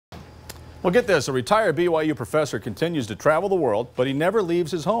Well, get this, a retired BYU professor continues to travel the world, but he never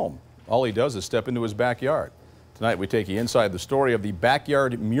leaves his home. All he does is step into his backyard. Tonight we take you inside the story of the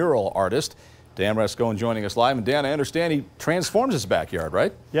backyard mural artist. Dan Rascon joining us live. And Dan, I understand he transforms his backyard,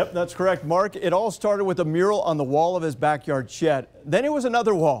 right? Yep, that's correct, Mark. It all started with a mural on the wall of his backyard shed. Then it was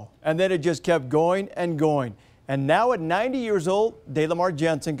another wall, and then it just kept going and going. And now at 90 years old, Lamar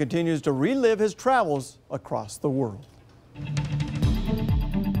Jensen continues to relive his travels across the world.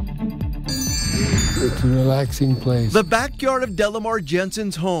 It's a relaxing place. The backyard of Lamar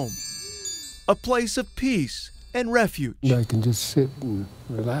Jensen's home, a place of peace and refuge. I can just sit and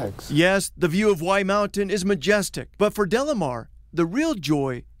relax. Yes, the view of Y Mountain is majestic, but for Lamar, the real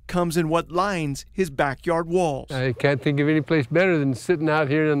joy comes in what lines his backyard walls. I can't think of any place better than sitting out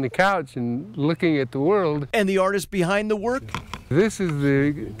here on the couch and looking at the world. And the artist behind the work? This is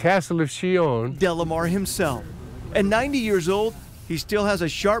the Castle of Chillon. Lamar himself. At 90 years old, he still has a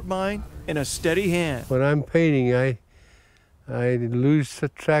sharp mind and a steady hand. When I'm painting, I lose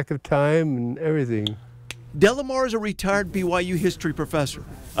track of time and everything. Lamar is a retired BYU history professor,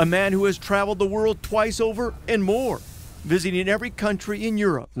 a man who has traveled the world twice over and more, visiting every country in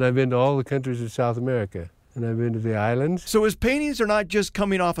Europe. And I've been to all the countries of South America, and I've been to the islands. So his paintings are not just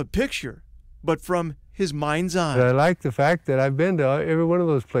coming off a picture, but from his mind's eye. But I like the fact that I've been to every one of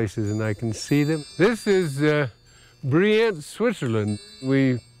those places and I can see them. This is Brienne, Switzerland.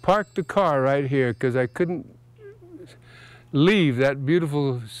 We parked the car right here because I couldn't leave that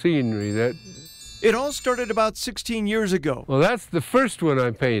beautiful scenery. It all started about 16 years ago. Well, that's the first one I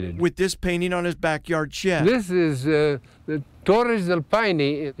painted. With this painting on his backyard shed. This is the Torres del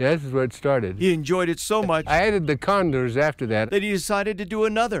Paine. This is where it started. He enjoyed it so much. I added the condors after that. That he decided to do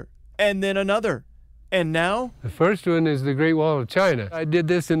another, and then another. And now? The first one is the Great Wall of China. I did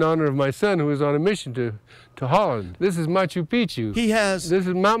this in honor of my son who was on a mission to Holland. This is Machu Picchu. This is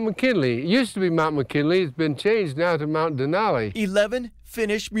Mount McKinley. It used to be Mount McKinley. It's been changed now to Mount Denali. 11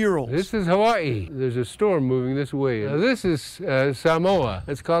 finished murals. This is Hawaii. There's a storm moving this way. This is Samoa.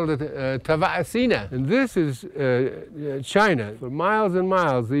 It's called Tavasina. And this is China. For miles and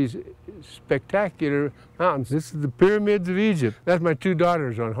miles, these spectacular mountains. This is the pyramids of Egypt. That's my two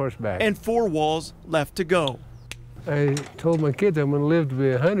daughters on horseback. And 4 walls left to go. I told my kids I'm going to live to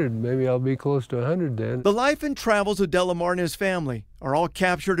be 100. Maybe I'll be close to 100 then. The life and travels of Lamar and his family are all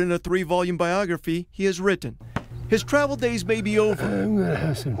captured in a 3-volume biography he has written. His travel days may be over. I'm going to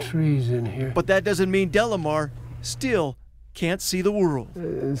have some trees in here. But that doesn't mean Lamar still can't see the world.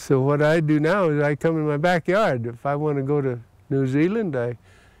 So what I do now is I come in my backyard. If I want to go to New Zealand, I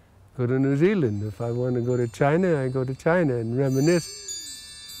go to New Zealand. If I want to go to China, I go to China and reminisce.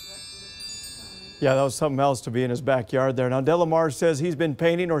 Yeah, that was something else to be in his backyard there. Now, Lamar says he's been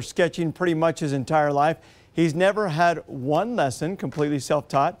painting or sketching pretty much his entire life. He's never had one lesson, completely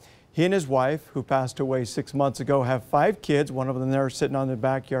self-taught. He and his wife, who passed away 6 months ago, have 5 kids. One of them there sitting on the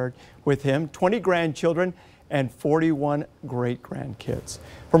backyard with him, 20 grandchildren, and 41 great-grandkids.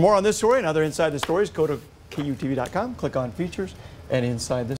 For more on this story and other Inside the Stories, go to KUTV.com, click on Features, and Inside the